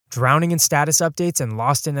Drowning in status updates and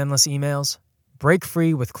lost in endless emails? Break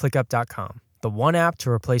free with ClickUp.com, the one app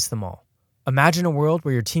to replace them all. Imagine a world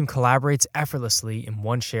where your team collaborates effortlessly in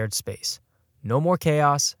one shared space. No more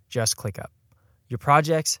chaos, just ClickUp. Your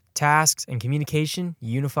projects, tasks, and communication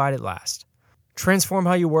unified at last. Transform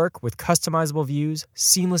how you work with customizable views,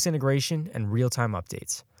 seamless integration, and real-time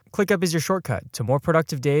updates. ClickUp is your shortcut to more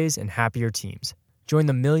productive days and happier teams. Join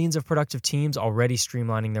the millions of productive teams already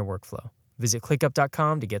streamlining their workflow. Visit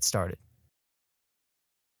ClickUp.com to get started.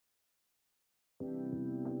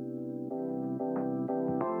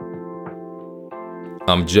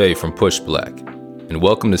 I'm Jay from Push Black, and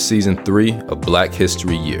welcome to Season 3 of Black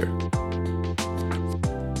History Year.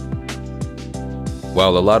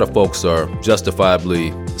 While a lot of folks are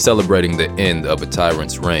justifiably celebrating the end of a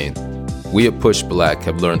tyrant's reign, we at Push Black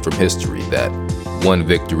have learned from history that one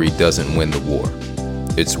victory doesn't win the war.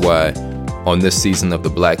 It's why, on this season of the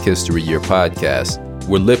Black History Year podcast,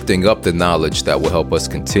 we're lifting up the knowledge that will help us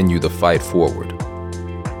continue the fight forward.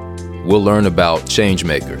 We'll learn about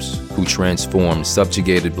changemakers who transformed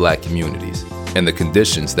subjugated Black communities and the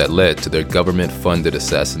conditions that led to their government-funded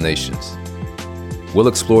assassinations. We'll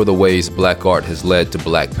explore the ways Black art has led to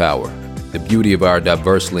Black power, the beauty of our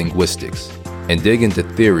diverse linguistics, and dig into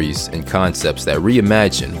theories and concepts that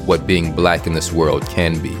reimagine what being Black in this world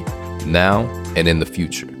can be, now and in the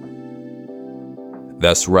future.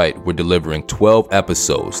 That's right, we're delivering 12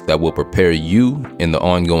 episodes that will prepare you in the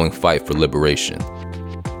ongoing fight for liberation.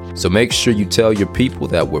 So make sure you tell your people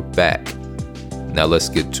that we're back. Now let's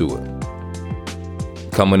get to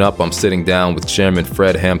it. Coming up, I'm sitting down with Chairman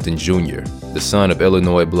Fred Hampton Jr., the son of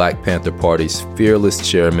Illinois Black Panther Party's fearless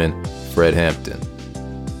chairman, Fred Hampton.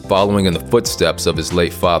 Following in the footsteps of his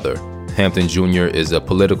late father, Hampton Jr. is a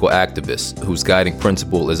political activist whose guiding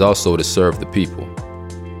principle is also to serve the people.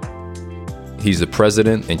 He's the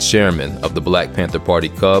president and chairman of the Black Panther Party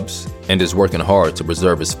Cubs and is working hard to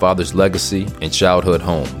preserve his father's legacy and childhood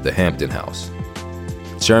home, the Hampton House.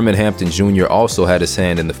 Chairman Hampton Jr. also had his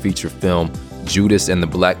hand in the feature film Judas and the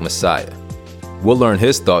Black Messiah. We'll learn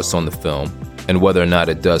his thoughts on the film and whether or not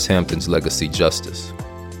it does Hampton's legacy justice.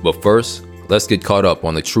 But first, let's get caught up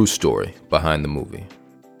on the true story behind the movie.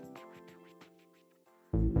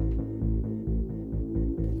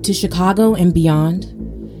 To Chicago and beyond,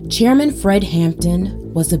 Chairman Fred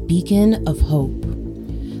Hampton was a beacon of hope,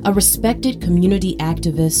 a respected community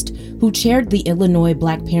activist who chaired the Illinois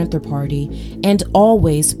Black Panther Party and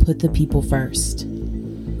always put the people first.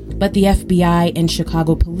 But the FBI and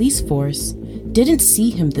Chicago police force didn't see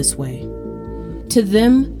him this way. To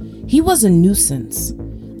them, he was a nuisance,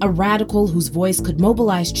 a radical whose voice could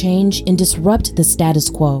mobilize change and disrupt the status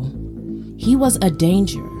quo. He was a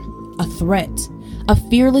danger, a threat, a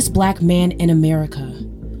fearless Black man in America,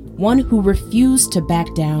 one who refused to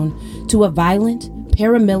back down to a violent,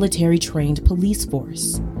 paramilitary-trained police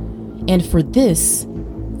force. And for this,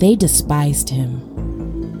 they despised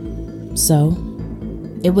him. So,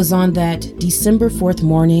 it was on that December 4th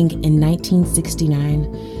morning in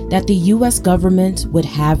 1969 that the U.S. government would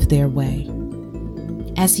have their way.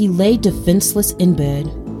 As he lay defenseless in bed,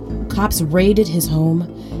 cops raided his home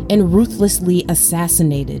and ruthlessly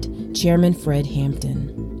assassinated Chairman Fred Hampton.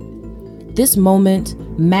 This moment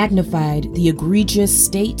magnified the egregious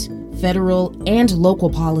state, federal, and local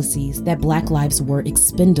policies that Black lives were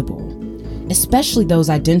expendable, especially those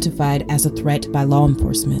identified as a threat by law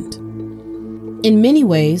enforcement. In many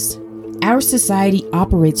ways, our society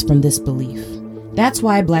operates from this belief. That's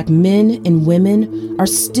why Black men and women are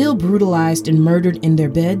still brutalized and murdered in their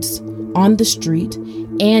beds, on the street,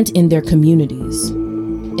 and in their communities.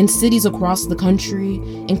 In cities across the country,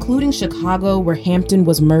 including Chicago where Hampton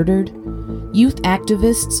was murdered, youth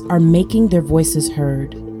activists are making their voices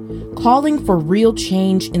heard, calling for real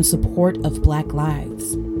change in support of Black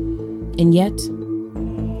lives. And yet,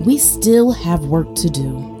 we still have work to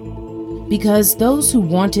do. Because those who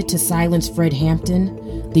wanted to silence Fred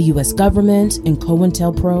Hampton, the U.S. government and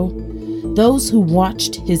COINTELPRO, those who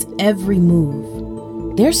watched his every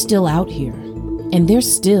move, they're still out here, and they're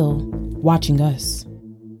still watching us.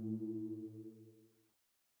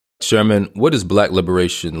 Chairman, what does Black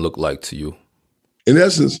liberation look like to you? In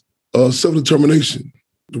essence, self-determination,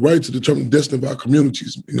 the right to determine the destiny of our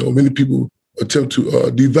communities. Many people attempt to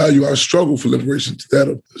devalue our struggle for liberation to that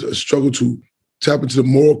of a struggle to tap into the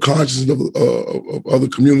moral consciousness of other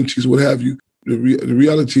communities, what have you. The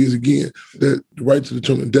reality is, again, that the right to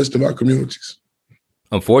determine the destiny of our communities.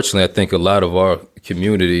 Unfortunately, I think a lot of our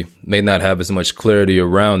community may not have as much clarity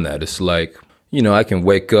around that. It's like, I can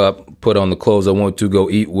wake up, put on the clothes I want to, go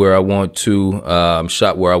eat where I want to,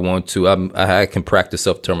 shop where I want to. I can practice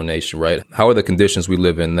self-determination, right? How are the conditions we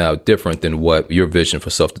live in now different than what your vision for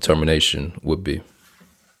self-determination would be?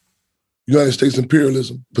 United States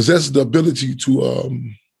imperialism possesses the ability to,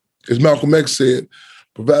 as Malcolm X said,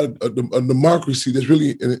 provide a democracy that's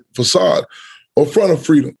really a facade or front of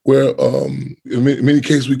freedom, where in many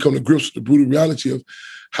cases we come to grips with the brutal reality of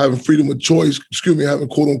having freedom of choice, having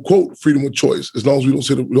quote unquote freedom of choice, as long as we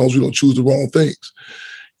don't choose the wrong things.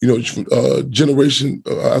 Generation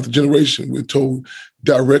after generation, we're told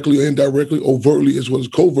directly or indirectly, overtly as well as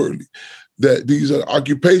covertly, that these are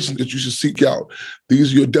occupations that you should seek out.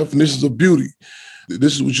 These are your definitions of beauty.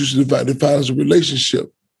 This is what you should define as a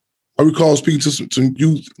relationship. I recall speaking to some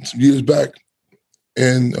youth some years back,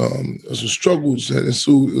 and some struggles that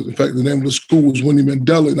ensued. In fact, the name of the school was Winnie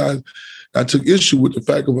Mandela, and I took issue with the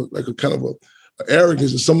fact of a kind of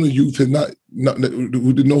arrogance that some of the youth had not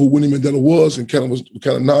who didn't know who Winnie Mandela was, and was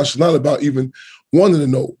kind of nonchalant about even wanting to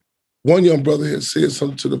know. One young brother had said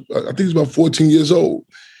something to I think he's about 14 years old.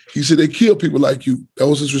 He said, "They kill people like you." That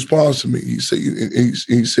was his response to me. He said,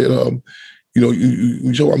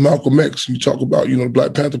 you talk about Malcolm X, you talk about, the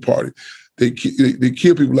Black Panther Party. They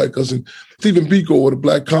kill people like us. And Stephen Biko, or the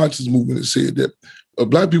Black Conscience Movement, has said that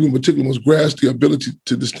Black people in particular must grasp the ability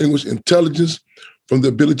to distinguish intelligence from the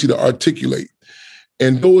ability to articulate.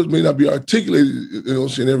 And though it may not be articulated,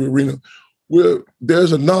 in every arena, where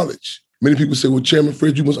there's a knowledge. Many people say, well, Chairman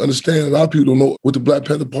Fred, you must understand. A lot of people don't know what the Black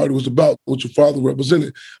Panther Party was about, what your father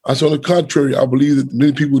represented. I say, on the contrary, I believe that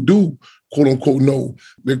many people do, quote unquote, know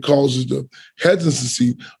that causes the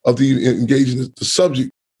hesitancy of the engaging the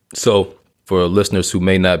subject. So for listeners who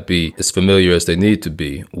may not be as familiar as they need to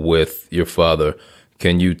be with your father,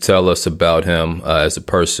 can you tell us about him as a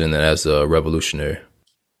person and as a revolutionary?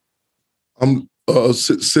 I'm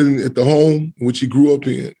sitting at the home which he grew up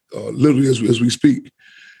in, literally as we speak.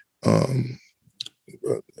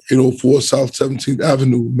 804 South 17th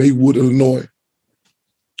Avenue, Maywood, Illinois.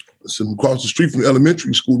 So across the street from the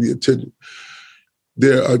elementary school he attended.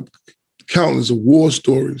 There are countless of war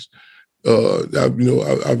stories I've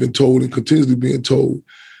been told and continuously being told,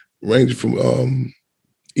 ranging from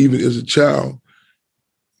even as a child.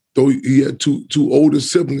 Though he had two older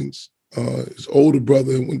siblings, his older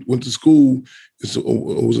brother went to school,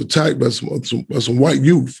 was attacked by some white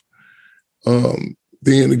youth.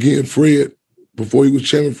 Then again, Fred, before he was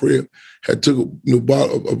Chairman Fred, had took a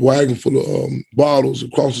wagon full of bottles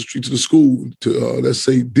across the street to the school to, let's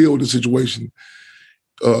say, deal with the situation.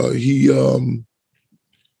 He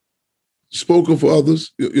spoke up for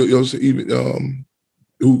others, even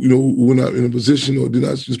who were not in a position or did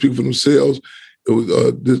not speak for themselves. There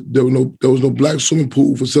was no black swimming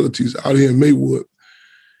pool facilities out here in Maywood.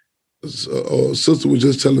 A sister was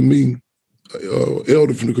just telling me,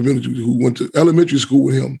 elder from the community who went to elementary school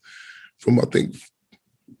with him from, I think,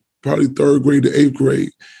 probably 3rd grade to 8th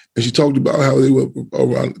grade. And she talked about how they was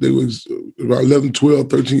around 11, 12,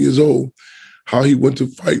 13 years old, how he went to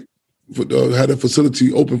fight, had a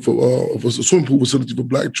facility open for a swimming pool facility for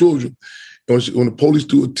black children. And when the police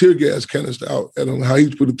threw a tear gas canister out at him, how he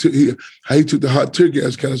took the hot tear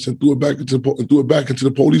gas canister and threw it back into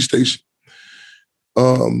the police station.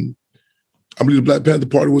 I believe the Black Panther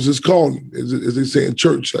Party was his calling, as they say in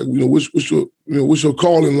church. Like, what's your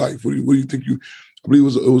call in life? What do you think you? I believe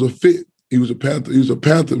it was a fit. He was a Panther. He was a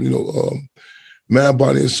Panther. Man,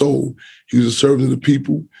 body, and soul. He was a servant of the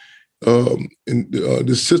people. And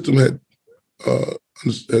the system had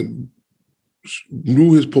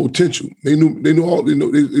knew his potential. They knew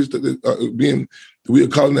being we a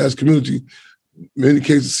colonized community. In many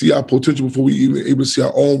cases, see our potential before we even able to see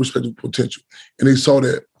our own respective potential. And they saw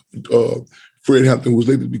that Fred Hampton was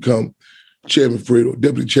later to become Chairman Fred, or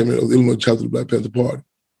Deputy Chairman of the Illinois chapter of the Black Panther Party.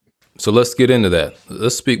 So let's get into that.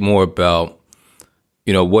 Let's speak more about,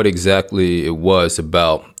 what exactly it was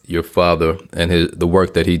about your father and the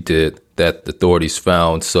work that he did that the authorities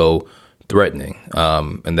found so threatening,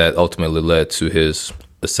 and that ultimately led to his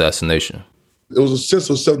assassination. There was a sense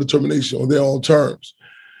of self-determination on their own terms.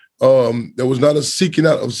 There was not a seeking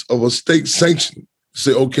out of a state sanction to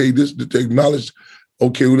say, okay, to acknowledge,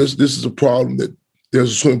 okay, well, this is a problem that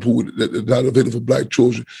there's a swimming pool that is not available for black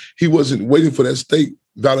children. He wasn't waiting for that state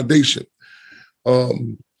validation.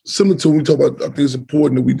 Similar to when we talk about, I think it's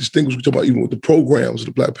important that we distinguish, we talk about even with the programs of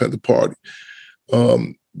the Black Panther Party,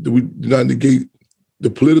 that we do not negate the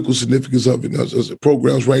political significance of it. As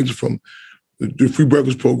programs ranging from the free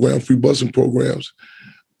breakfast program, free busing programs.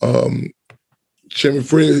 Chairman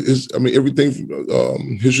Fred is, everything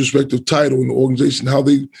from his respective title in the organization, how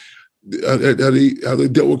they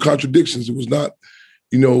dealt with contradictions. It was not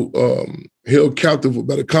held captive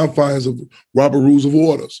by the confines of Robert Rules of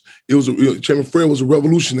Orders. Chairman Fred was a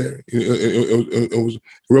revolutionary. It was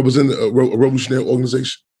representing a revolutionary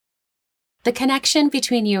organization. The connection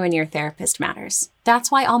between you and your therapist matters. That's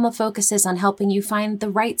why Alma focuses on helping you find the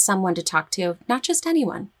right someone to talk to, not just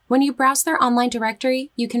anyone. When you browse their online directory,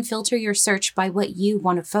 you can filter your search by what you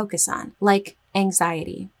want to focus on, like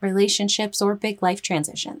anxiety, relationships, or big life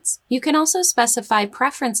transitions. You can also specify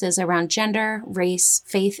preferences around gender, race,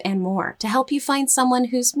 faith, and more to help you find someone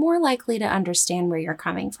who's more likely to understand where you're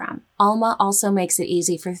coming from. Alma also makes it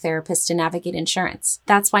easy for therapists to navigate insurance.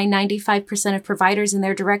 That's why 95% of providers in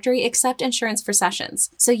their directory accept insurance for sessions,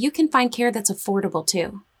 so you can find care that's affordable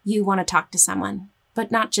too. You want to talk to someone, but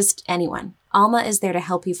not just anyone. Alma is there to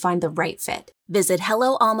help you find the right fit. Visit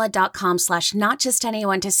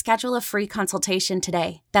helloalma.com/notjustanyone to schedule a free consultation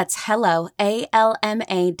today. That's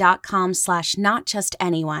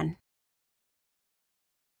helloalma.com/notjustanyone.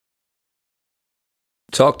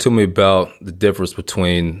 Talk to me about the difference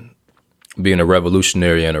between being a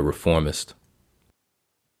revolutionary and a reformist.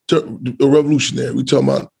 A revolutionary, we talking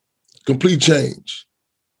about complete change.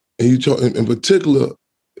 And you talk in particular,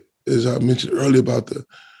 as I mentioned earlier, about the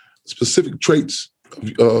specific traits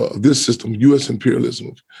of this system, U.S.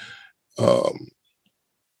 imperialism.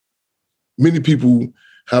 Many people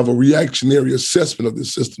have a reactionary assessment of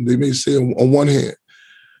this system. They may say, on one hand,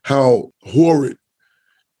 how horrid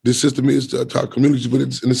this system is to our communities, but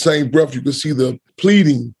it's in the same breath, you can see the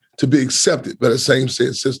pleading to be accepted by the same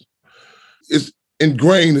said system. It's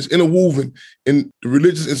ingrained, it's interwoven in the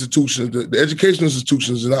religious institutions, the educational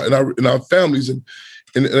institutions, in our families, and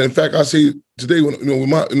in fact, I say today,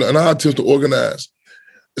 in our attempts to organize,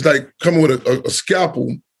 it's like coming with a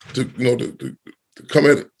scalpel to come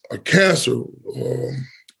at a cancer,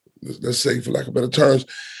 let's say, for lack of better terms.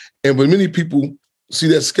 But many people see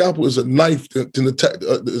that scalpel as a knife to attack,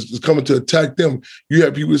 is coming to attack them. You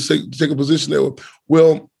have people take a position there.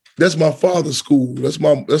 Well, that's my father's school. That's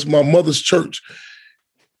my mother's church.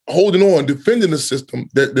 Holding on, defending the system.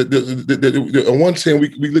 That on one hand, we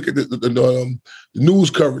look at the news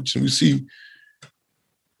coverage and we see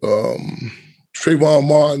Trayvon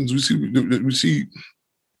Martins, we see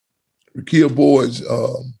Rekia Boyds,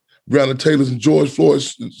 Breonna Taylors, and George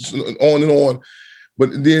Floyd's, on and on.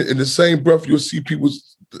 But then in the same breath, you'll see people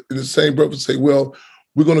in the same breath say, "Well,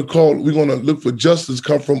 we're going to look for justice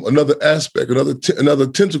come from another aspect, another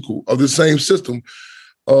tentacle of the same system."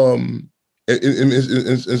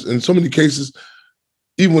 In so many cases,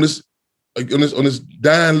 even when it's on this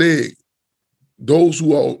dying leg, those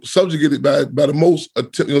who are subjugated by the most,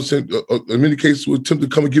 in many cases, will attempt to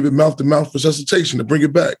come and give it mouth-to-mouth resuscitation to bring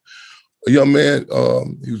it back. A young man,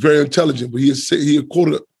 he was very intelligent, but he had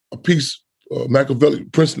quoted a piece,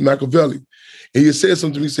 Princeton Machiavelli, and he had said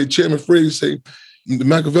something to me. He said, Chairman Fred,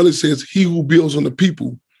 Machiavelli says, "He who builds on the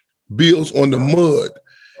people builds on the mud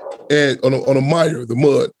and on a mire, the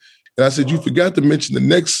mud." And I said, you forgot to mention the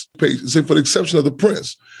next page. It said, for the exception of the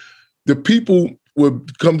prince, the people will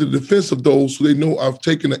come to the defense of those who they know have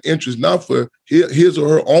taken an interest, not for his or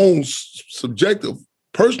her own subjective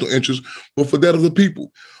personal interest, but for that of the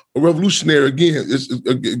people. A revolutionary, again, is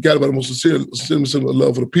got about the most sincere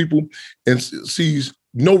love for the people and sees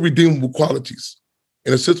no redeemable qualities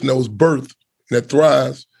in a system that was birthed and that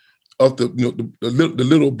thrives of the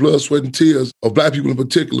little blood, sweat, and tears of Black people in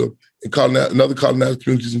particular, and other colonized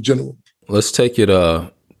communities in general. Let's take it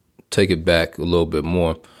back a little bit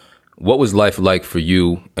more. What was life like for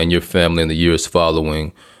you and your family in the years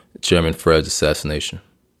following Chairman Fred's assassination?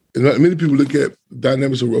 And many people look at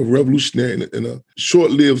dynamics of revolutionary in a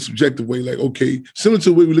short-lived, subjective way, like, okay, similar to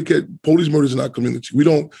the way we look at police murders in our community. We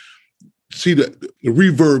don't see the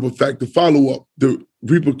reverb effect, the follow-up, the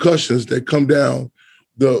repercussions that come down,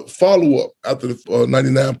 the follow-up after the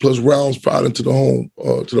 99 plus rounds fired into the home,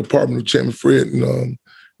 to the apartment of Chairman Fred and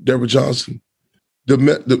Deborah Johnson.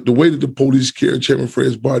 The way that the police carried Chairman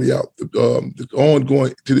Fred's body out, the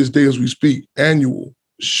ongoing, to this day as we speak, annual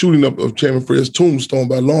shooting up of Chairman Fred's tombstone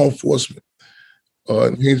by law enforcement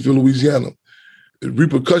in Haynesville, Louisiana. The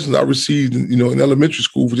repercussions I received in elementary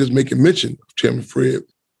school for just making mention of Chairman Fred.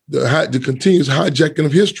 The continuous hijacking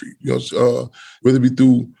of history, whether it be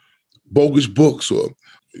through bogus books or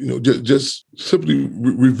just simply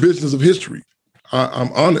revisions of history.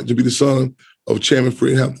 I'm honored to be the son of Chairman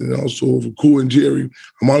Fred Hampton and also of Cool and Jerry.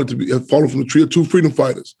 I'm honored to have fallen from the tree of two freedom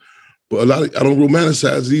fighters. But I don't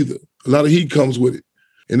romanticize it either. A lot of heat comes with it.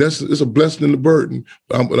 And it's a blessing and a burden.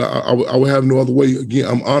 But I would have no other way. Again,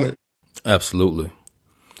 I'm honored. Absolutely.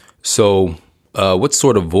 So what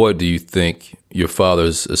sort of void do you think your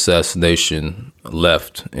father's assassination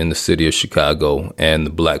left in the city of Chicago and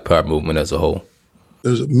the Black Power movement as a whole?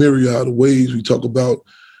 There's a myriad of ways we talk about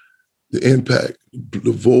the impact,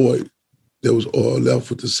 the void that was all left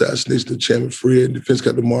with the assassination of Chairman Fred and Defense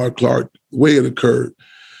Captain Lamar Clark, the way it occurred.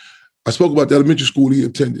 I spoke about the elementary school he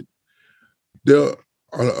attended. There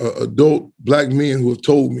are adult Black men who have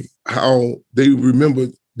told me how they remember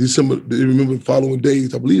the following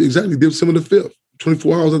days, I believe exactly December the 5th,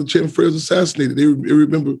 24 hours after Chairman Fred was assassinated. They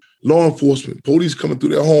remember law enforcement, police coming through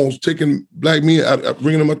their homes, taking Black men out,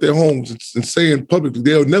 bringing them out their homes and saying publicly,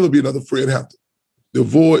 there'll never be another Fred Hampton. The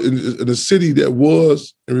void in a city that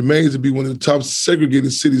was and remains to be one of the top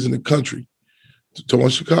segregated cities in the country, talking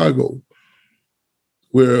about Chicago,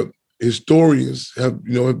 where historians have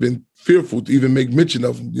been fearful to even make mention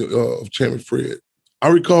of Chairman Fred. I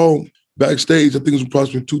recall backstage, I think it was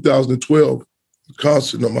approximately 2012,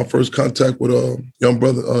 concert, my first contact with young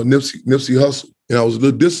brother Nipsey Hussle, and I was a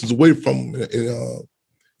little distance away from him. And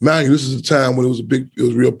mind you, this is a time when it was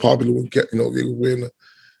real popular when they were wearing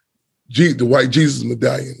the white Jesus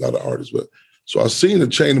medallion, a lot of artists. But so I seen the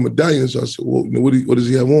chain of medallions. So I said, well, what does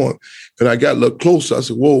he have on? And I got a little closer. I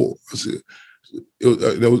said, whoa. I said, it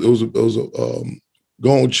was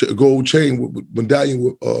a gold chain with medallion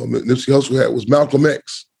with Nipsey Hussle had was Malcolm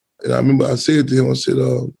X. And I remember I said to him, I said,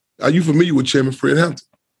 are you familiar with Chairman Fred Hampton?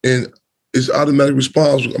 And his automatic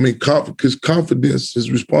response, his confidence,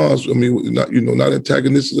 his response, not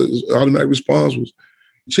antagonistic, his automatic response was,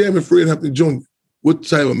 Chairman Fred Hampton Jr., what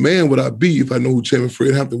type of man would I be if I know who Chairman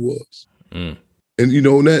Fred Hampton was? Mm. And,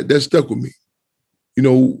 that stuck with me.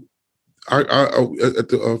 I at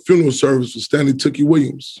the funeral service for Stanley Tookie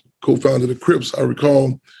Williams, co-founder of the Crips, I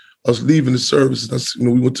recall us leaving the service.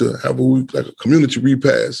 And we went to have a community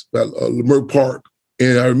repast at Leimert Park.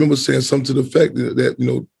 And I remember saying something to the effect that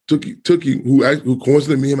Tookie, who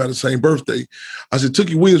coincidentally me and him had the same birthday, I said,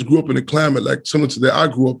 Tookie Williams grew up in a climate like similar to that I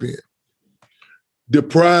grew up in,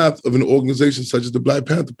 deprived of an organization such as the Black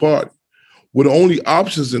Panther Party, where the only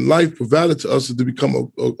options in life provided to us is to become a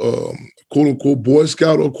quote-unquote Boy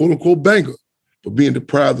Scout or quote-unquote banger, but being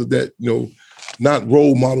deprived of that, not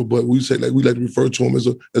role model, but we like to refer to him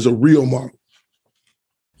as a real model.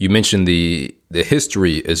 You mentioned the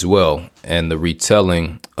history as well and the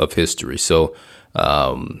retelling of history. So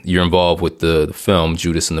you're involved with the film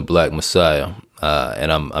Judas and the Black Messiah,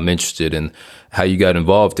 and I'm interested in how you got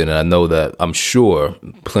involved in it. I know that I'm sure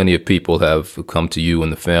plenty of people have come to you and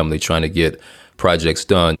the family trying to get projects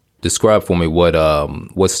done. Describe for me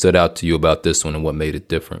what stood out to you about this one and what made it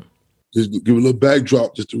different. Just give a little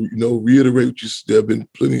backdrop, just to reiterate, there have been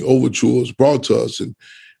plenty of overtures brought to us, and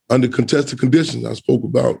under contested conditions. I spoke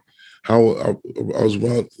about how I was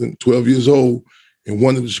around 12 years old and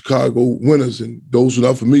one of the Chicago winners, and those who are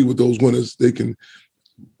not familiar with those winners, they can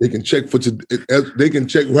check they can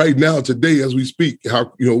check right now today as we speak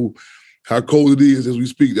how cold it is as we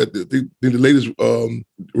speak. That the latest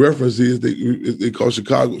reference is they call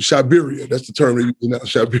Chicago Siberia. That's the term they use now,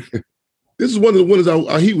 Siberia. This is one of the winners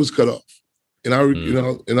our heat was cut off. And I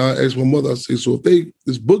asked my mother, I say, so if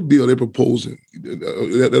this book deal they're proposing,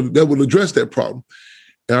 that will address that problem.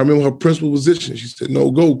 And I remember her principal position. She said,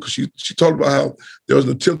 no, go, because she talked about how there was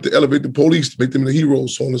an attempt to elevate the police, to make them the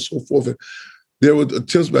heroes, so on and so forth. And there were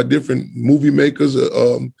attempts by different movie makers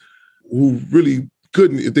who really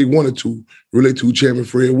couldn't, if they wanted to, relate to who Chairman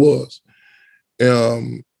Fred was.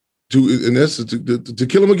 In essence, to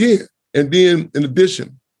kill him again. And then, in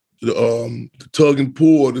addition, the tug and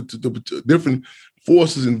pull, the different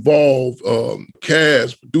forces involved,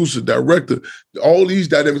 cast, producer, director, all these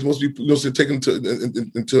dynamics must be taken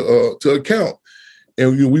into account.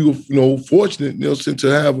 And we were fortunate, to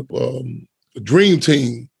have a dream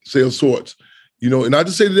team, say, of sorts. And not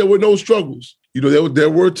to say that there were no struggles.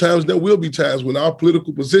 There were times, there will be times when our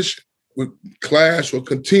political position would clash or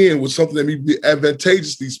contend with something that may be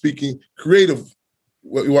advantageously speaking, creative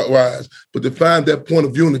wise, but to find that point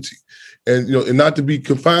of unity, and and not to be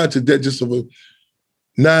confined to that just of a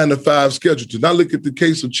 9-to-5 schedule. To not look at the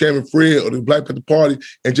case of Chairman Fred or the Black Panther Party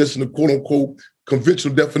and just in a quote unquote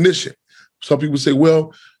conventional definition. Some people say,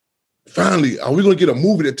 well, finally, are we going to get a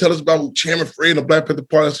movie that tells us about Chairman Fred and the Black Panther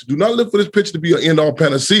Party? I said, do not look for this picture to be an end-all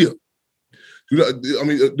panacea.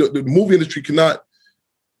 The movie industry cannot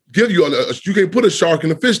give you you can't put a shark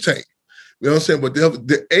in a fish tank. You know what I'm saying? But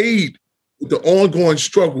the aid, the ongoing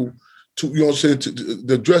struggle to,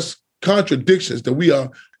 to address contradictions that we are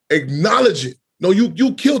acknowledging. No,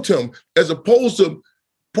 you killed him, as opposed to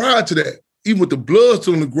prior to that, even with the blood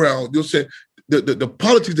still on the ground, the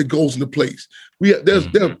politics that goes into place.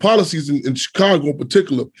 There are policies in Chicago in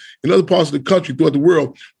particular, in other parts of the country, throughout the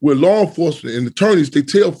world, where law enforcement and attorneys, they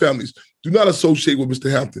tell families, do not associate with Mr.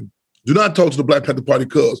 Hampton. Do not talk to the Black Panther Party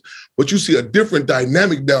Cubs. But you see a different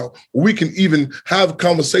dynamic now where we can even have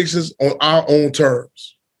conversations on our own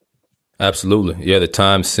terms. Absolutely. Yeah, the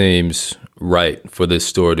time seems right for this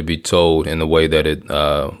story to be told in the way that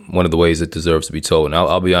one of the ways it deserves to be told. And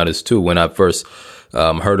I'll be honest, too, when I first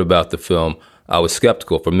heard about the film, I was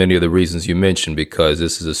skeptical for many of the reasons you mentioned, because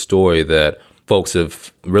this is a story that folks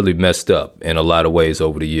have really messed up in a lot of ways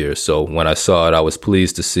over the years. So when I saw it, I was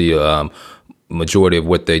pleased to see majority of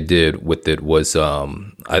what they did with it was,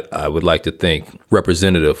 I would like to think,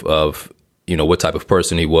 representative of, what type of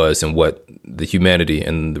person he was and what the humanity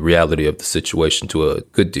and the reality of the situation to a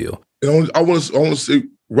good deal. And I want to say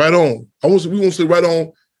right on. We want to say right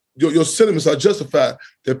on. Your sentiments are justified.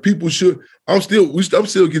 That people should. I'm still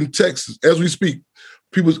getting texts as we speak.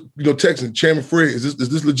 People, texting Chairman Fred. Is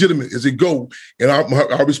this legitimate? Is it go? And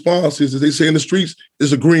our response is, as they say in the streets,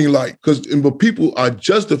 is a green light. But people are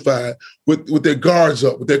justified with their guards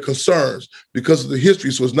up, with their concerns because of the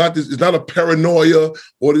history. So it's not a paranoia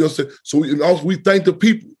or they'll say. So we thank the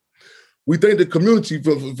people. We thank the community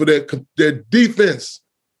for their defense.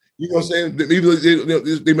 You know what I'm saying?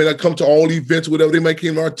 Even they may not come to all events or whatever, they might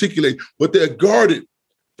can't articulate, but they're guarded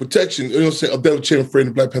protection, of that Chairman Fred and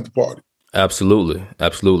the Black Panther Party. Absolutely.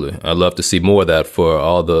 Absolutely. I'd love to see more of that for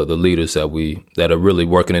all the leaders that are really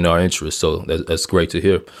working in our interests. So that's great to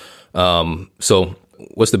hear. So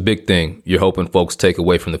what's the big thing you're hoping folks take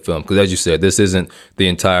away from the film? Because as you said, this isn't the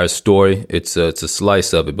entire story. It's a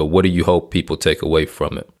slice of it. But what do you hope people take away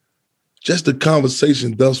from it? Just the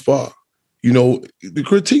conversation thus far. The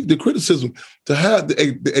critique, the criticism, to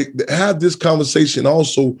have this conversation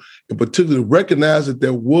also, in particular, recognize that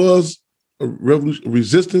there was a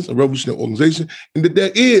resistance, a revolutionary organization, and that there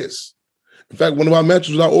is. In fact, one of our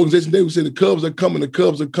mantras with our organization today, we said the Cubs are coming, the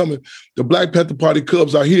Cubs are coming. The Black Panther Party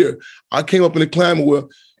Cubs are here. I came up in a climate where,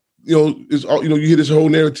 you hear this whole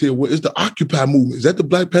narrative where it's the Occupy movement. Is that the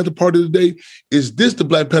Black Panther Party of the day? Is this the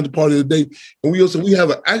Black Panther Party of the day? And we have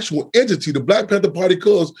an actual entity, the Black Panther Party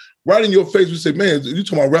Cubs, right in your face. We say, man, you're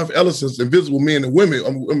talking about Ralph Ellison's Invisible Men and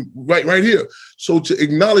Women, right here. So to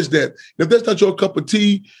acknowledge that, if that's not your cup of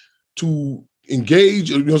tea, to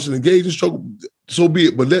engage, engage in struggle, so be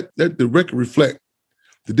it. But let the record reflect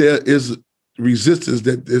that there is resistance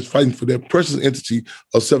that is fighting for their precious entity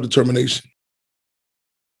of self-determination.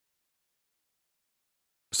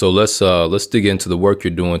 So let's dig into the work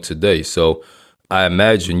you're doing today. So I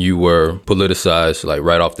imagine you were politicized like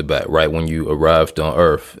right off the bat, right when you arrived on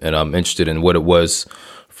Earth, and I'm interested in what it was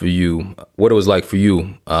for you, what it was like for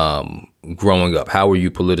you growing up. How were you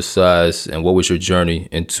politicized, and what was your journey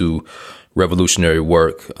into revolutionary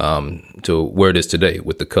work to where it is today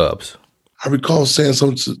with the Cubs? I recall saying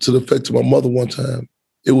something to the effect to my mother one time.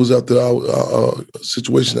 It was after our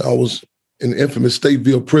situation. I was in the infamous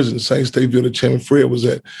Stateville prison, the same Stateville that Chairman Fred was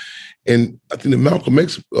at. And I think the Malcolm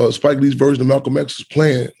X, Spike Lee's version of Malcolm X was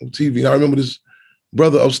playing on TV. And I remember this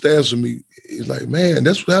brother upstairs from me. He's like, man,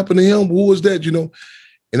 that's what happened to him. Who was that,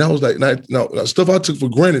 And I was like, now stuff I took for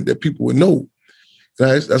granted that people would know. And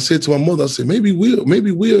I said to my mother, I said, maybe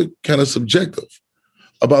we're kind of subjective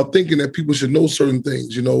about thinking that people should know certain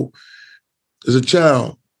things, As a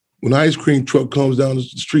child, when the ice cream truck comes down the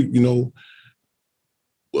street,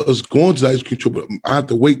 was going to the ice cream truck, but I have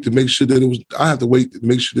to wait to make sure that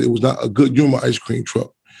it was not a Good Humor ice cream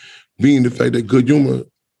truck. Being the fact that Good Humor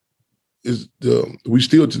is we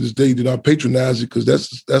still to this day do not patronize it because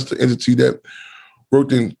that's the entity that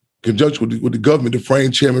worked in conjunction with the government to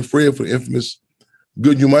frame Chairman Fred for the infamous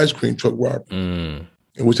Good Humor ice cream truck robbery,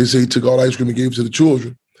 in which they say he took all the ice cream and gave it to the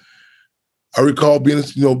children. I recall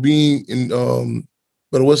being in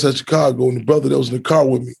by the west side of Chicago, and the brother that was in the car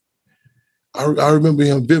with me. I remember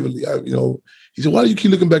him vividly. He said, "Why do you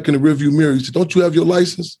keep looking back in the rearview mirror?" He said, "Don't you have your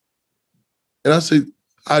license?" And I said,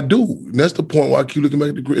 "I do." And that's the point why I keep looking back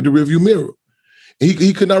at the rearview mirror. And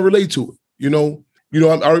he could not relate to it.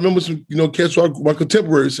 I remember some cats, my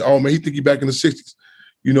contemporaries said, "Oh man, he think he back in the '60s."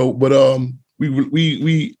 But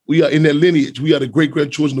we are in that lineage. We are the great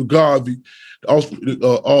grandchildren of Garvey,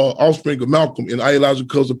 the offspring of Malcolm, and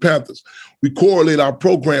ideological Cubs of Panthers. We correlate our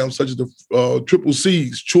programs such as the Triple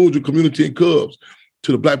C's, Children, Community, and Cubs,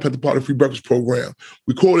 to the Black Panther Party Free Breakfast Program.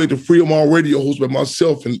 We correlate the Freedom On Radio, hosted by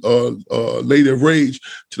myself and Lady of Rage,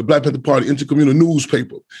 to the Black Panther Party Intercommunal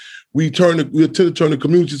newspaper. We attempt to turn the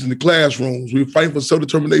communities into classrooms. We're fighting for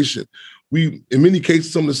self-determination. We, in many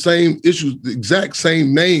cases, some of the same issues, the exact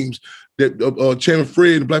same names that Chairman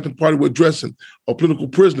Fred and the Black Panther Party were addressing are political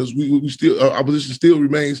prisoners. We still, our position still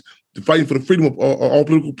remains fighting for the freedom of all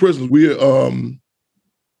political prisoners. We're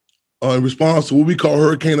in response to what we call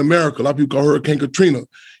Hurricane America. A lot of people call Hurricane Katrina.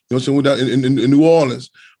 In New Orleans.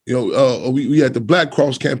 We had the Black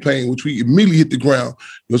Cross campaign, which we immediately hit the ground,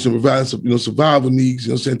 providing some, survival needs,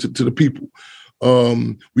 to the people.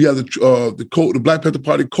 We have the Black Panther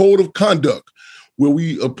Party Code of Conduct, where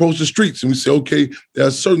we approach the streets and we say, okay, there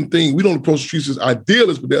are certain things, we don't approach the streets as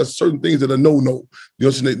idealists, but there are certain things that are no-no,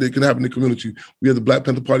 that can happen in the community. We have the Black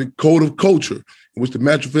Panther Party Code of Culture, in which the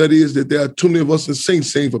mantra for that is that there are too many of us in Sing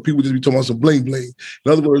Sing for people just be talking about some bling bling.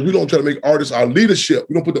 In other words, we don't try to make artists our leadership.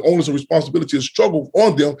 We don't put the onus of responsibility and struggle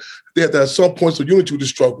on them. They have to have some points of unity with the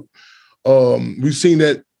struggle. We've seen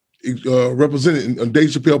that represented on Dave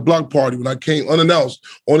Chappelle Block Party when I came unannounced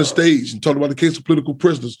on the stage and talked about the case of political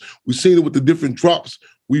prisoners. We've seen it with the different drops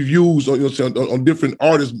we've used on different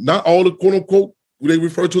artists, not all the quote unquote they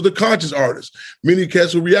refer to the conscious artists. Many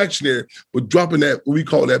cats were reactionary, but dropping that, what we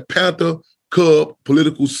call that Panther Cub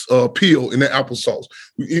political peel in that applesauce.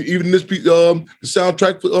 Even this the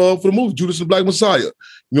soundtrack for the movie Judas and the Black Messiah.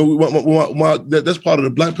 That's part of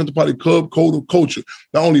the Black Panther Party Cub Code of Culture.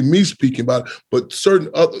 Not only me speaking about it, but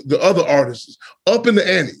the other artists up in the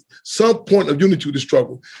ante. Some point of unity with the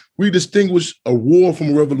struggle. We distinguish a war from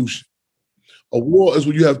a revolution. A war is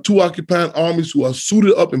when you have two occupying armies who are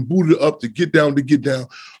suited up and booted up to get down.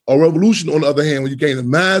 A revolution, on the other hand, when you gain the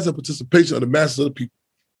mass of participation of the masses of the people.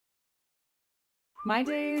 My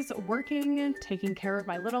days working, taking care of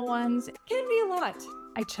my little ones can be a lot.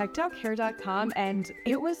 I checked out care.com and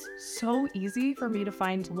it was so easy for me to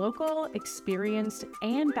find local, experienced,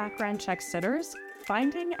 and background check sitters.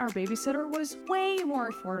 Finding our babysitter was way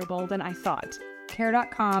more affordable than I thought.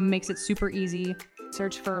 Care.com makes it super easy.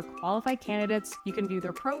 Search for qualified candidates. You can view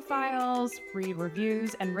their profiles, read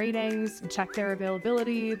reviews and ratings, check their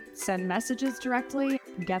availability, send messages directly,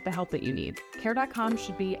 get the help that you need. Care.com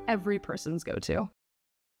should be every person's go-to.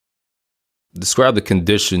 Describe the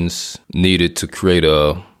conditions needed to create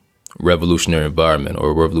a revolutionary environment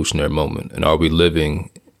or a revolutionary moment. And are we living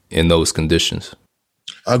in those conditions?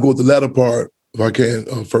 I'll go with the latter part if I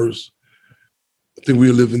can first. I think we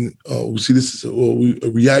are living, we see this as a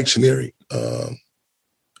reactionary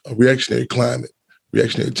climate,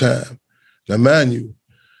 reactionary time. Now, mind you,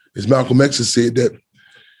 as Malcolm X has said, that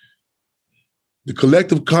the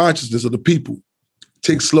collective consciousness of the people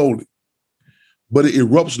takes slowly, but it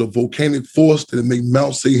erupts with a volcanic force that make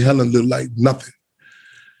Mount St. Helens look like nothing.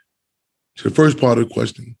 To the first part of the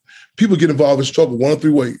question, people get involved in struggle one of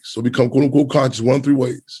three ways. So become quote unquote conscious one of three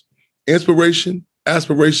ways: inspiration,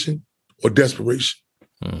 aspiration, or desperation.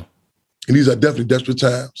 And these are definitely desperate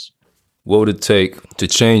times. What would it take to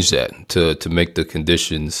change that, to make the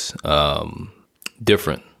conditions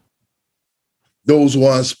different? Those who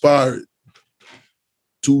are inspired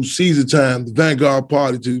to seize the time, the vanguard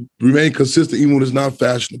party, to remain consistent even when it's not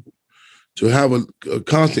fashionable, to have a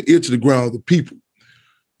constant ear to the ground of the people,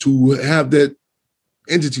 to have that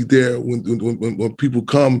entity there when people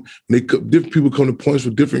come, different people come to points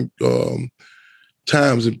for different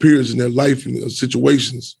times and periods in their life and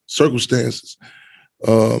situations, circumstances.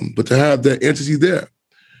 But to have that entity there,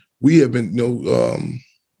 we have been,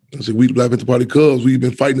 we the Black Panther Party Cubs, we've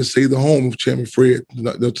been fighting to save the home of Chairman Fred,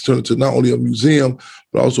 to turn it to not only a museum,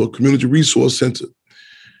 but also a community resource center.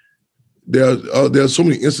 There are so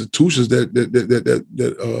many institutions that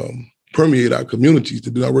permeate our communities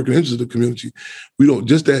that do not work in the interest of the community. We don't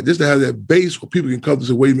just to have that base where people can come to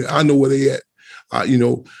say, wait a minute, I know where they at.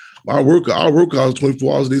 Our work hours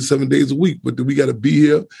 24 hours a day, 7 days a week, but we got to be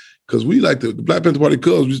here because we like the Black Panther Party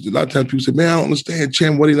Cubs. A lot of times people say, man, I don't understand,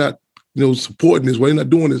 Chairman, why they not supporting this, why they not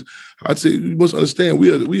doing this. I'd say you must understand,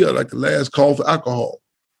 we are like the last call for alcohol.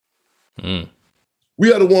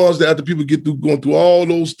 We are the ones that after people get through going through all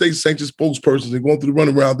those state-sanctioned spokespersons and going through the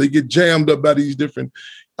runaround, they get jammed up by these different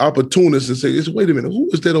opportunists and say, wait a minute, who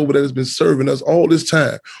is that over there that's been serving us all this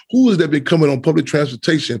time? Who is that been coming on public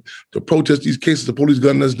transportation to protest these cases, the police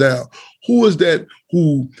gunning us down? Who is that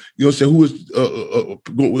who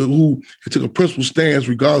took a principled stance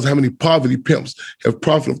regardless of how many poverty pimps have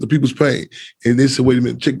profited off the people's pain? And they said, wait a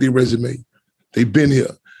minute, check their resume. They've been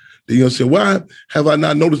here. Why have I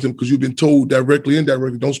not noticed them? Because you've been told directly,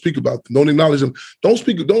 indirectly, don't speak about them. Don't acknowledge them. Don't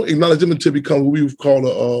acknowledge them until it becomes what we would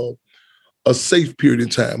call a safe period in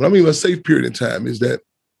time. What I mean by safe period in time is that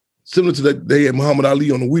similar to that they had Muhammad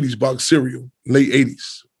Ali on the Wheaties box cereal in the late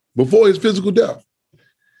 80s, before his physical death.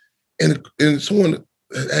 And someone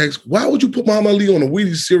asked, why would you put Muhammad Ali on a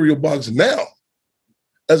Wheaties cereal box now,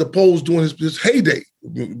 as opposed to during his heyday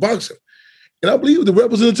boxing? And I believe the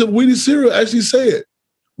representative of Wheaties cereal actually said,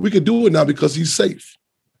 we can do it now because he's safe.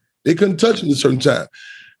 They couldn't touch him at a certain time.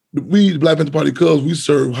 We, the Black Panther Party Cubs, we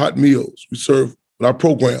serve hot meals. We serve our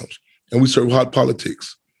programs, and we serve hot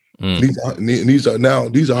politics. These are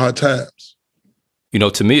hard times.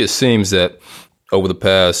 To me, it seems that over the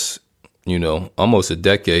past, almost a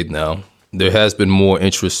decade now, there has been more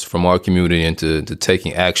interest from our community into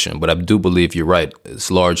taking action. But I do believe you're right. It's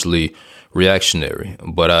largely reactionary.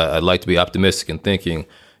 But I'd like to be optimistic in thinking,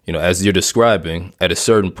 as you're describing, at a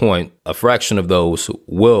certain point, a fraction of those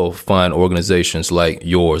will find organizations like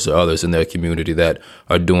yours or others in their community that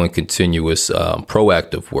are doing continuous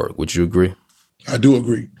proactive work. Would you agree? I do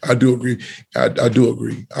agree. I do agree.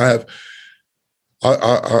 I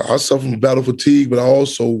suffer from battle fatigue, but I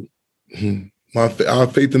also our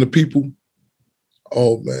faith in the people.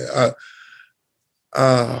 Oh man,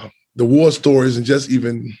 the war stories and just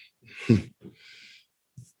even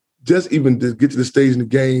to get to the stage in the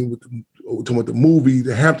game with the movie,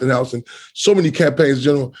 the Hampton House, and so many campaigns in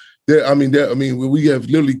general. We have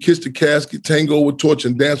literally kissed the casket, tango with torch,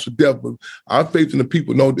 and dance with death. But our faith in the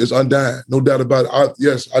people, is undying, no doubt about it.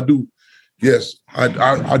 Yes, I do. Yes,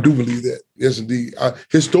 I do believe that. Yes, indeed.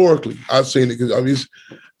 Historically, I've seen it because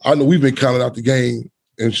I know we've been counting out the game,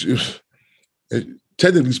 and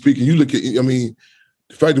technically speaking, you look at the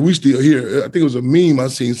fact that we still here. I think it was a meme I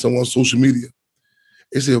seen someone on social media.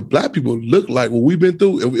 It said if Black people look like what we've been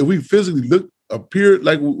through, if we physically appeared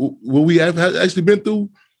like what we have actually been through,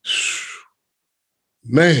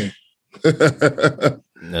 man.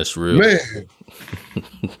 That's real. Man.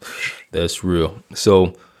 That's real.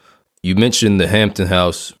 So you mentioned the Hampton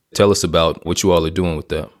House. Tell us about what you all are doing with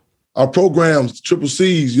that. Our programs, Triple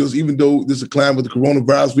C's, even though there's a climb with the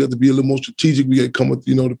coronavirus, we have to be a little more strategic. We got to come with,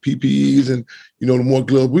 the PPEs and, the more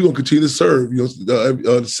gloves. We're going to continue to serve,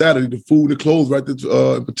 Saturday, the food and the clothes, right?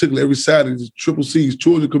 In particular, every Saturday, the Triple C's,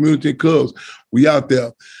 Children, Community, and Clubs. We out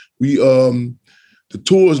there. We, the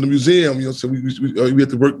tours in the museum, so we have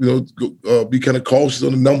to work, be kind of cautious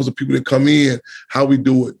on the numbers of people that come in, how we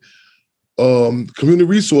do it. Community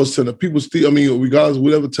Resource Center, people still, regardless of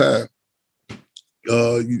whatever time,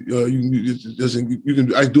 you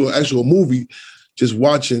can do an actual movie just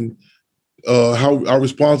watching how our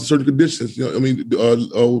response to certain conditions.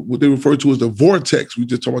 What they refer to as the vortex. We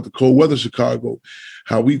just talked about the cold weather in Chicago,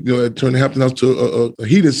 how we turned Hampton House to a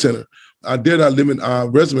heating center. I dare not limit our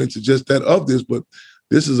resume to just that of this, but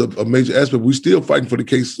this is a major aspect. We're still fighting for the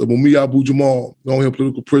cases of Mumia Abu-Jamal, long-held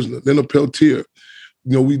political prisoner, Leonard Peltier.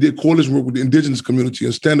 We did coalition work with the indigenous community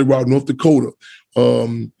in Standard Rock, North Dakota.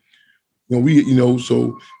 So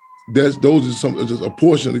those are just a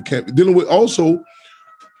portion of the camp. Dealing with also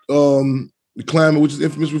the climate, which is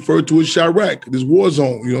infamous referred to as Chirac, this war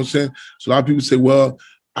zone, you know what I'm saying? So a lot of people say, well,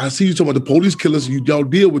 I see you talking about the police killers, y'all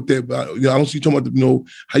deal with that, but I don't see you talking about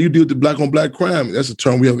how you deal with the black-on-black crime. That's a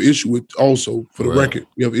term we have an issue with also, for the record.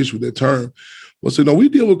 We have an issue with that term. Well, so we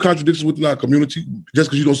deal with contradictions within our community. Just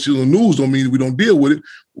because you don't see it on the news don't mean we don't deal with it.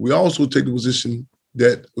 We also take the position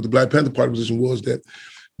that what the Black Panther Party position was that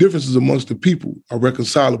differences amongst the people are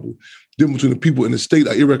reconcilable. Differences between the people and the state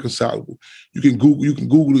are irreconcilable. You can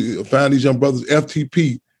Google it, find these young brothers,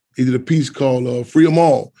 FTP. They did a piece called Free 'Em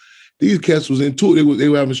All. These cats was into it. They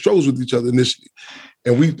were having struggles with each other initially.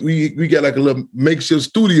 And we got like a little makeshift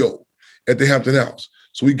studio at the Hampton House.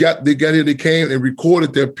 So they got here, they came and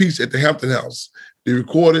recorded their piece at the Hampton House. They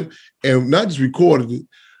recorded, and not just recorded it,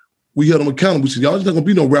 we held them accountable. We said, y'all just not gonna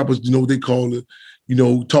be no rappers, what they call it,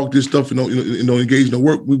 talk this stuff and engage in the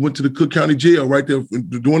work. We went to the Cook County Jail right there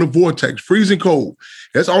during the vortex, freezing cold.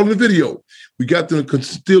 That's all in the video. We got them to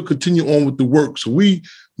still continue on with the work. So we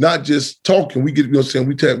not just talking, we get,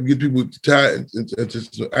 we get people tied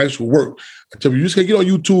into actual work. I tell you just can't get on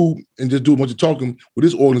YouTube and just do a bunch of talking with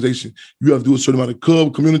this organization. You have to do a certain amount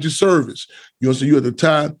of community service. You have to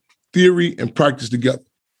tie theory and practice together.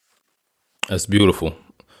 That's beautiful.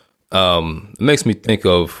 It makes me think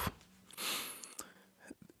of,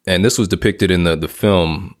 and this was depicted in the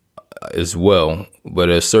film as well, but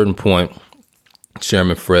at a certain point,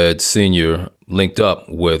 Chairman Fred Sr. linked up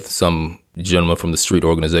with some gentleman from the street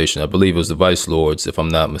organization. I believe it was the Vice Lords, if I'm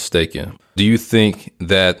not mistaken. Do you think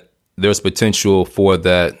that there's potential for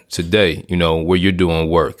that today, where you're doing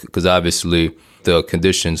work? Because obviously the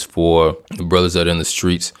conditions for the brothers that are in the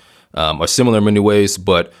streets are similar in many ways,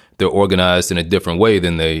 but they're organized in a different way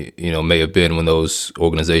than they, may have been when those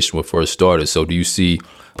organizations were first started. So do you see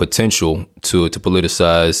potential to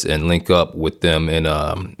politicize and link up with them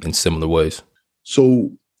in similar ways?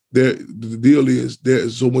 So the deal is there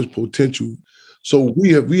is so much potential. So we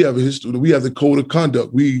have a history. We have the code of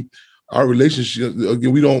conduct. Our relationship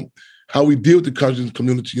again. How we deal with the conscious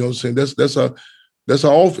community. You know what I'm saying? That's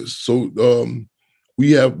our office. So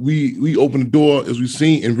we open the door, as we've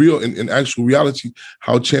seen in actual reality,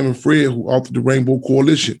 how Chairman Fred, who authored the Rainbow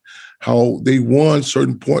Coalition, how they won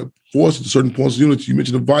certain points of unity. You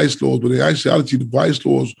mentioned the Vice Lords, but in actuality, the Vice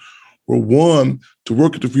Lords were one to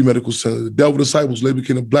work at the Free Medical Center. The Devil Disciples later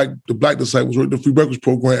became the Black Disciples, worked at the Free Breakfast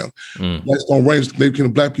Program. Blackstone Rangers later became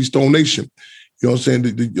the Black Peace Stone Nation. You know what I'm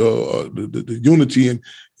saying? The unity, and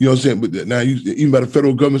you know what I'm saying? But now, even by the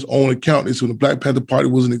federal government's own account, it's when the Black Panther Party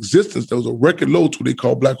was in existence, there was a record low to what they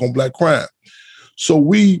call black on black crime. So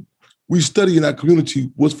we study in our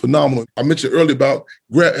community was phenomenal. I mentioned earlier about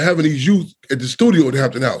having these youth at the studio at the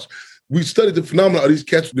Hampton House. We studied the phenomenon of these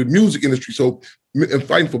cats in the music industry. So in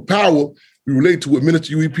fighting for power, we relate to what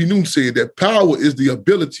Minister U.E.P. Newton said, that power is the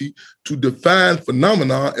ability to define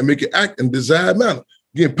phenomena and make it act in desired manner.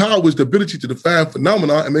 Again, power is the ability to define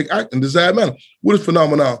phenomena and make act in desired manner. What is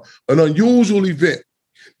phenomena? An unusual event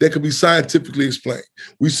that can be scientifically explained.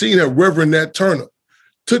 We've seen that Reverend Nat Turner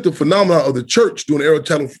took the phenomena of the church during the era of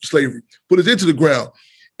chattel slavery, put it into the ground.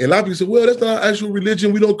 And a lot of people said, well, that's not our actual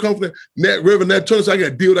religion. We don't come from that. Reverend Nat Turner said, I got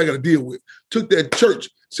to deal with what I got to deal with. Took that church,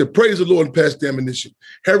 said, praise the Lord, and passed the ammunition.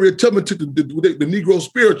 Harriet Tubman took the Negro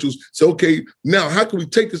spirituals, said, okay, now how can we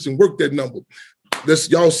take this and work that number?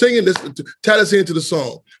 Y'all singing, let's tie us into the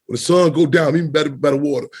song. When the sun go down, even by the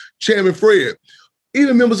water. Chairman Fred,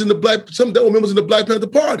 even members in the Black Panther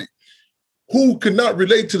Party, who could not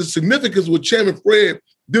relate to the significance of what Chairman Fred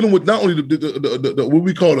dealing with not only the what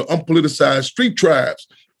we call the unpoliticized street tribes.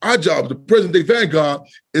 Our job, the present day vanguard,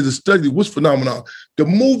 is to study what's phenomenon. The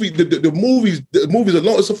movies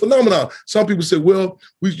alone, it's a phenomenon. Some people say, well,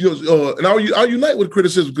 and I'll unite with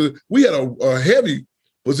criticism because we had a heavy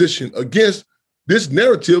position against this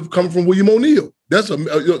narrative coming from William O'Neill.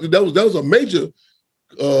 That was a major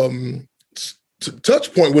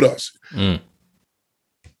touch point with us.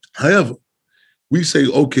 However, we say,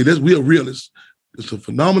 okay, we are realists. It's a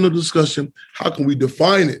phenomenal discussion. How can we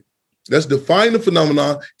define it? Let's define the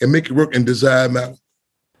phenomenon and make it work in desired manner.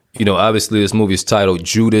 You know, obviously this movie is titled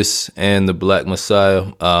Judas and the Black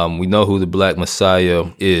Messiah. We know who the Black Messiah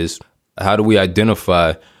is. How do we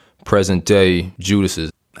identify present day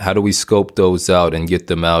Judases? How do we scope those out and get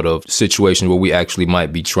them out of situations where we actually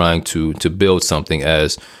might be trying to build something,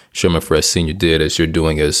 as Sherman Fred Sr. did, as you're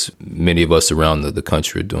doing, as many of us around the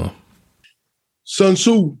country are doing? Sun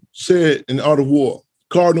Tzu said in The Art of War,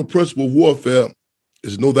 cardinal principle of warfare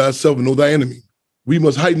is know thyself and know thy enemy. We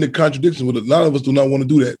must heighten the contradictions, but a lot of us do not want to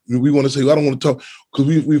do that. We want to say, well, I don't want to talk,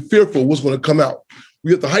 because we're fearful of what's going to come out.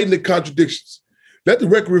 We have to heighten the contradictions. Let the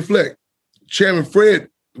record reflect. Chairman Fred,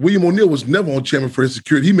 William O'Neill was never on Chairman Fred's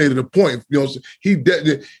security. He made it a point. You know,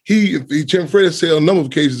 Chairman Fred has said on a number of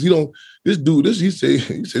occasions, he said, this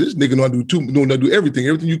nigga know how to do everything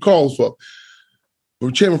you calls for.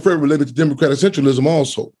 But Chairman Fred related to democratic centralism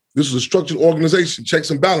also. This is a structured organization, checks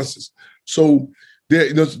and balances. So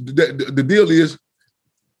the deal is,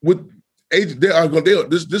 with agents,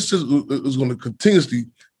 this is going to continuously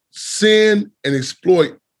send and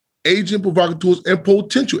exploit agent provocateurs and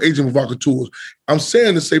potential agent provocateurs. I'm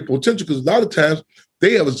saying to say potential because a lot of times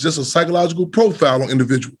they have just a psychological profile on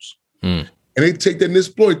individuals. And they take that and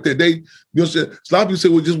exploit that. They, so a lot of people say,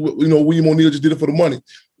 well, just, William O'Neill just did it for the money.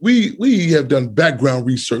 We have done background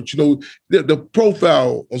research. The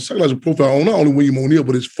profile, on psychological profile on not only William O'Neill,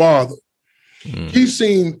 but his father. He's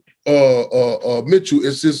seen Mitchell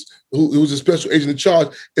as who was a special agent in charge,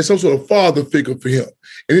 as some sort of father figure for him.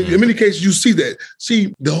 And in many cases, you see that.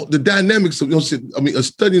 See the dynamics of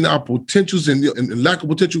studying our potentials and lack of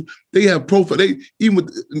potential. They have profile. Even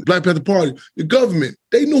with the Black Panther Party, the government,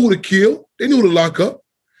 they knew who to kill. They knew who to lock up.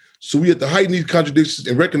 So we have to heighten these contradictions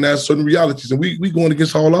and recognize certain realities. And we going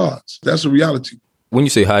against all odds. That's a reality. When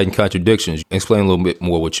you say heighten contradictions, explain a little bit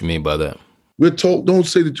more what you mean by that. We're told, don't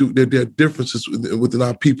say that there are differences within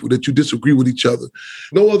our people, that you disagree with each other.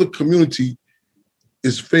 No other community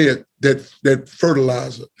is fed that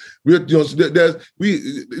fertilizer. In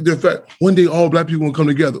fact, one day all Black people will come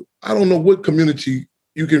together. I don't know what community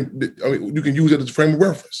you can use it as a frame of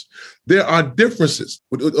reference. There are differences.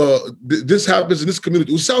 This happens in this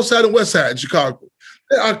community, with South Side and West Side in Chicago.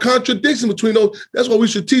 There are contradictions between those. That's why we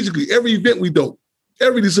strategically, every event we do,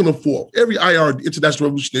 every December 4th, every IR, International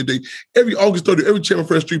Revolutionary Day, every August 30th, every Chairman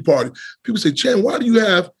Fred Street Party, people say, Chairman, why do you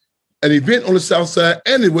have an event on the South Side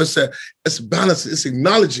and the West Side? It's balancing, it's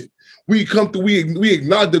acknowledging. We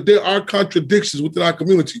acknowledge that there are contradictions within our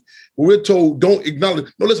community. When we're told, don't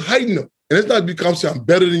acknowledge, no, let's heighten them. And it's not because I'm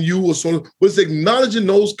better than you or so, but it's acknowledging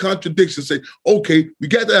those contradictions. Say, okay, we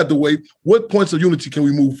got that out of the way. What points of unity can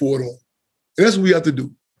we move forward on? And that's what we have to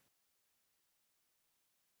do.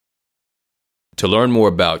 To learn more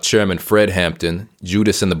about Chairman Fred Hampton,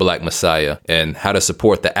 Judas and the Black Messiah, and how to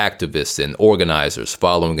support the activists and organizers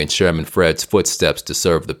following in Chairman Fred's footsteps to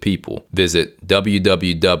serve the people, visit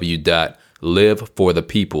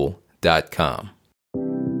www.liveforthepeople.com.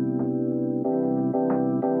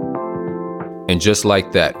 And just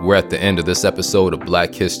like that, we're at the end of this episode of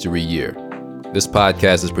Black History Year. This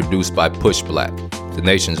podcast is produced by Push Black, the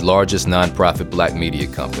nation's largest nonprofit black media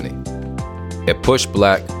company. At Push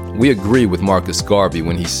Black, we agree with Marcus Garvey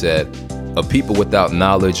when he said, "A people without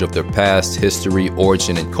knowledge of their past, history,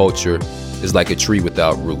 origin, and culture is like a tree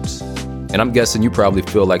without roots." And I'm guessing you probably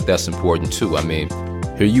feel like that's important too. I mean,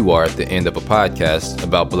 here you are at the end of a podcast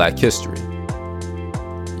about Black history.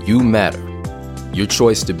 You matter. Your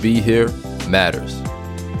choice to be here matters.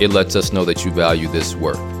 It lets us know that you value this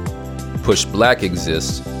work. Push Black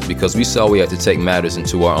exists because we saw we had to take matters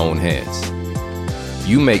into our own hands.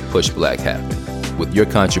 You make Push Black happen with your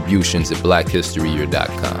contributions at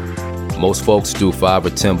blackhistoryyear.com. Most folks do $5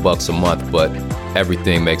 or $10 a month, but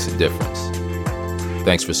everything makes a difference.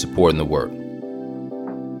 Thanks for supporting the work.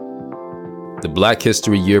 The Black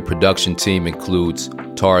History Year production team includes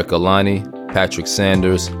Tariq Alani, Patrick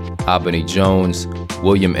Sanders, Abani Jones,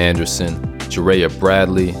 William Anderson, Jereya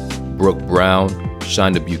Bradley, Brooke Brown,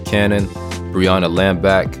 Shonda Buchanan, Brianna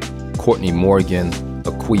Lambach, Courtney Morgan,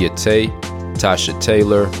 Aquia Tay, Tasha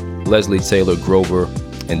Taylor, Leslie Taylor Grover,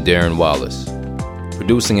 and Darren Wallace.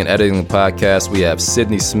 Producing and editing the podcast, we have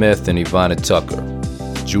Sydney Smith and Ivana Tucker.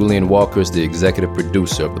 Julian Walker is the executive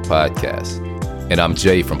producer of the podcast. And I'm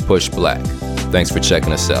Jay from Push Black. Thanks for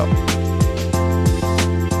checking us out.